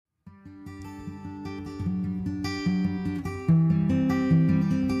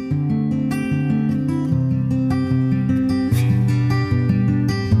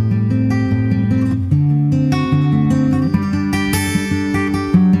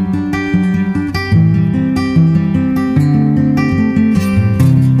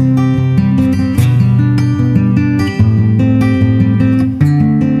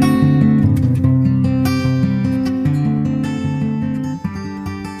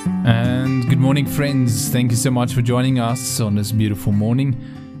And good morning, friends. Thank you so much for joining us on this beautiful morning.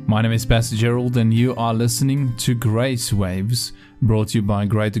 My name is Pastor Gerald, and you are listening to Grace Waves, brought to you by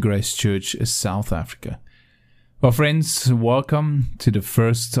Greater Grace Church, South Africa. Well, friends, welcome to the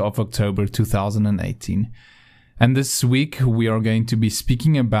 1st of October 2018. And this week we are going to be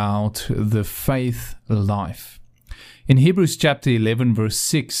speaking about the faith life. In Hebrews chapter 11, verse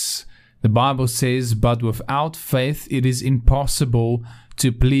 6, the Bible says, "But without faith it is impossible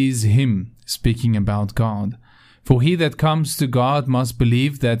to please Him," speaking about God. "For he that comes to God must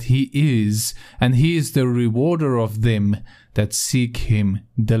believe that He is, and He is the rewarder of them that seek Him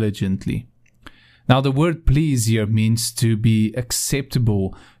diligently." Now the word please here means to be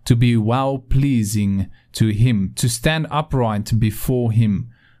acceptable, to be well-pleasing to Him, to stand upright before Him,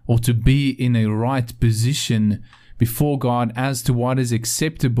 or to be in a right position before God as to what is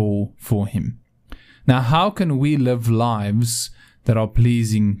acceptable for Him. Now, how can we live lives that are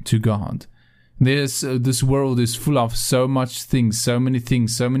pleasing to God? This world is full of so much things, so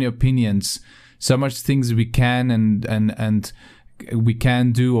many opinions, so much things we can and we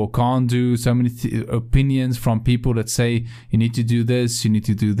can do or can't do, so many opinions from people that say you need to do this, you need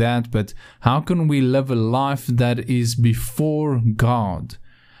to do that. But how can we live a life that is before God?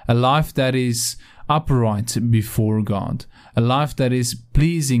 A life that is upright before God, a life that is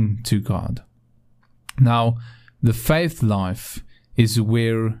pleasing to God. Now, the faith life is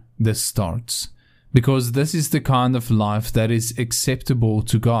where this starts, because this is the kind of life that is acceptable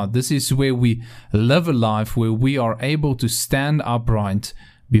to God. This is where we live a life where we are able to stand upright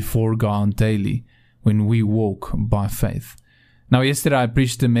before God daily, when we walk by faith. Now, yesterday I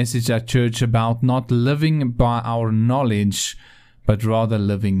preached a message at church about not living by our knowledge, but rather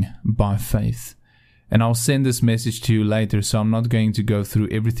living by faith. And I'll send this message to you later, so I'm not going to go through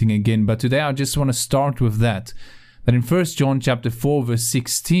everything again. But today I just want to start with that in 1 John chapter 4, verse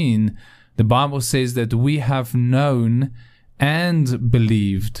 16, the Bible says that we have known and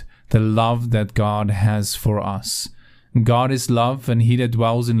believed the love that God has for us. God is love, and he that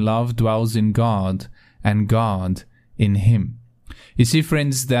dwells in love dwells in God, and God in him. You see,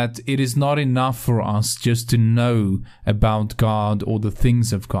 friends, that it is not enough for us just to know about God or the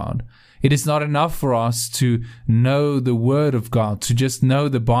things of God. It is not enough for us to know the Word of God, to just know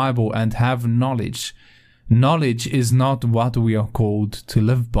the Bible and have knowledge. Knowledge is not what we are called to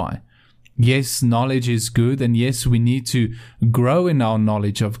live by. Yes, knowledge is good, and yes, we need to grow in our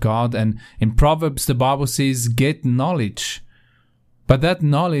knowledge of God. And in Proverbs, the Bible says, "Get knowledge." But that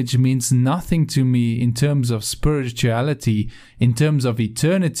knowledge means nothing to me in terms of spirituality, in terms of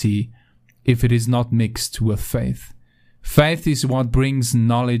eternity, if it is not mixed with faith. Faith is what brings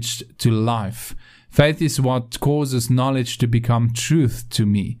knowledge to life. Faith is what causes knowledge to become truth to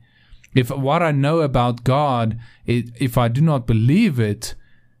me. If what I know about God, if I do not believe it,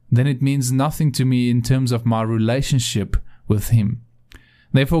 then it means nothing to me in terms of my relationship with Him.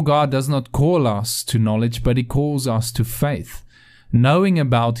 Therefore, God does not call us to knowledge, but He calls us to faith. Knowing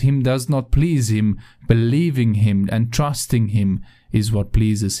about Him does not please Him. Believing Him and trusting Him is what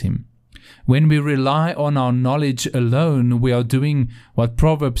pleases Him. When we rely on our knowledge alone, we are doing what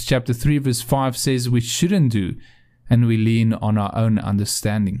Proverbs chapter 3 verse 5 says we shouldn't do, and we lean on our own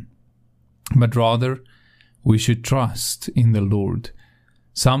understanding. But rather, we should trust in the Lord.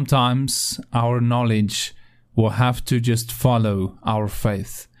 Sometimes our knowledge will have to just follow our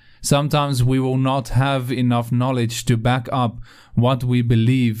faith. Sometimes we will not have enough knowledge to back up what we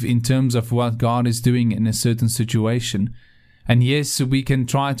believe in terms of what God is doing in a certain situation. And yes, we can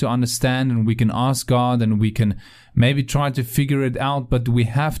try to understand, and we can ask God, and we can maybe try to figure it out, but we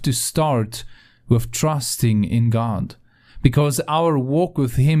have to start with trusting in God. Because our walk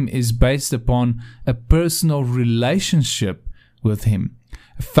with Him is based upon a personal relationship with Him,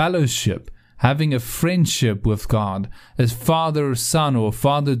 a fellowship, having a friendship with God, a father-son or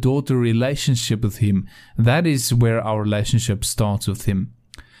father-daughter relationship with Him. That is where our relationship starts with Him.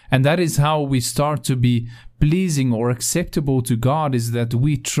 And that is how we start to be pleasing or acceptable to God, is that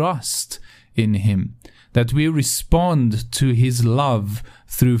we trust in Him, that we respond to His love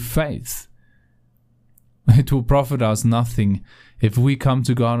through faith. It will profit us nothing if we come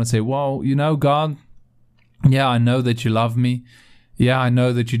to God and say, "Well, you know, God, yeah, I know that you love me. Yeah, I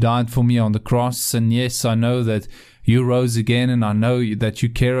know that you died for me on the cross. And yes, I know that you rose again, and I know that you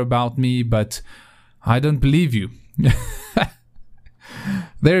care about me, but I don't believe you."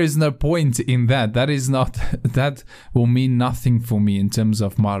 There is no point in that. That will mean nothing for me in terms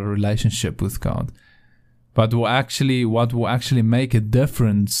of my relationship with God. But what will actually make a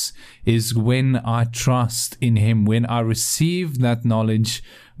difference is when I trust in Him, when I receive that knowledge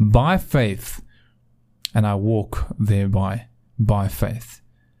by faith, and I walk thereby by faith.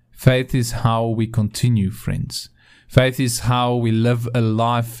 Faith is how we continue, friends. Faith is how we live a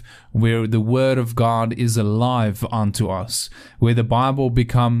life where the Word of God is alive unto us, where the Bible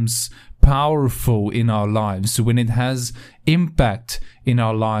becomes powerful in our lives, when it has impact in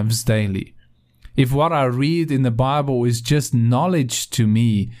our lives daily. If what I read in the Bible is just knowledge to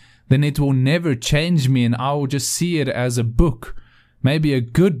me, then it will never change me, and I will just see it as a book, maybe a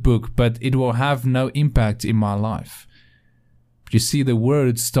good book, but it will have no impact in my life. You see, the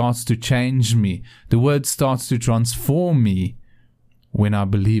Word starts to change me. The Word starts to transform me when I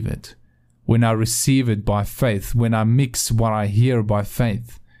believe it, when I receive it by faith, when I mix what I hear by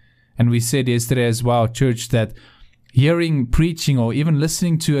faith. And we said yesterday as well, church, that hearing, preaching, or even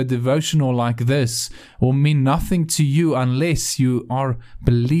listening to a devotional like this will mean nothing to you unless you are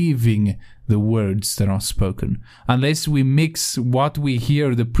believing the words that are spoken. Unless we mix what we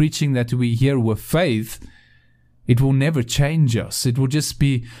hear, the preaching that we hear, with faith, it will never change us. It will just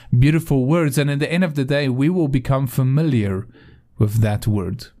be beautiful words. And at the end of the day, we will become familiar with that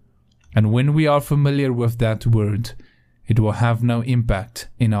word. And when we are familiar with that word, it will have no impact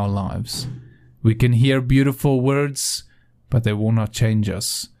in our lives. We can hear beautiful words, but they will not change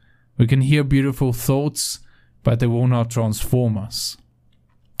us. We can hear beautiful thoughts, but they will not transform us.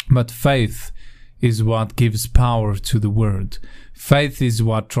 But faith is what gives power to the word. Faith is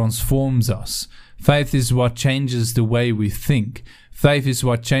what transforms us. Faith is what changes the way we think. Faith is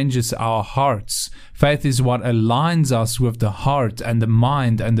what changes our hearts. Faith is what aligns us with the heart and the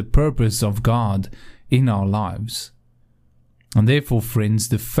mind and the purpose of God in our lives. And therefore, friends,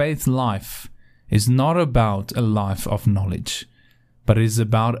 the faith life is not about a life of knowledge, but it is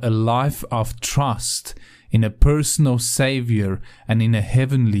about a life of trust in a personal Savior and in a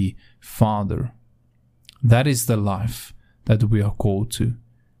heavenly Father. That is the life that we are called to.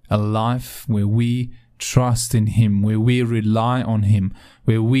 A life where we trust in Him, where we rely on Him,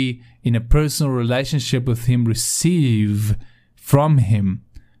 where we, in a personal relationship with Him, receive from Him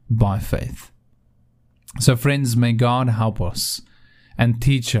by faith. So friends, may God help us and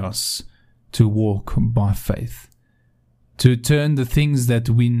teach us to walk by faith, to turn the things that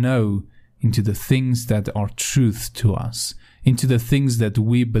we know into the things that are truth to us, into the things that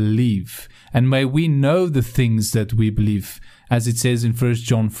we believe. And may we know the things that we believe, as it says in 1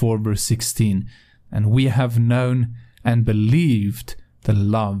 John 4 verse 16, and we have known and believed the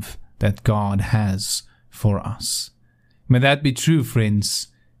love that God has for us. May that be true, friends,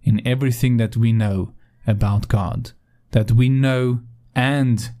 in everything that we know about God, that we know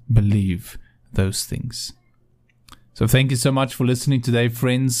and believe those things. So thank you so much for listening today,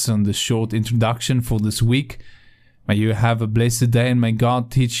 friends, on the short introduction for this week. May you have a blessed day, and may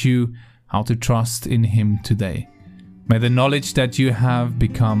God teach you how to trust in Him today. May the knowledge that you have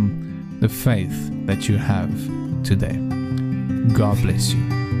become the faith that you have today. God bless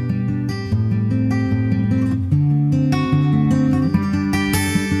you.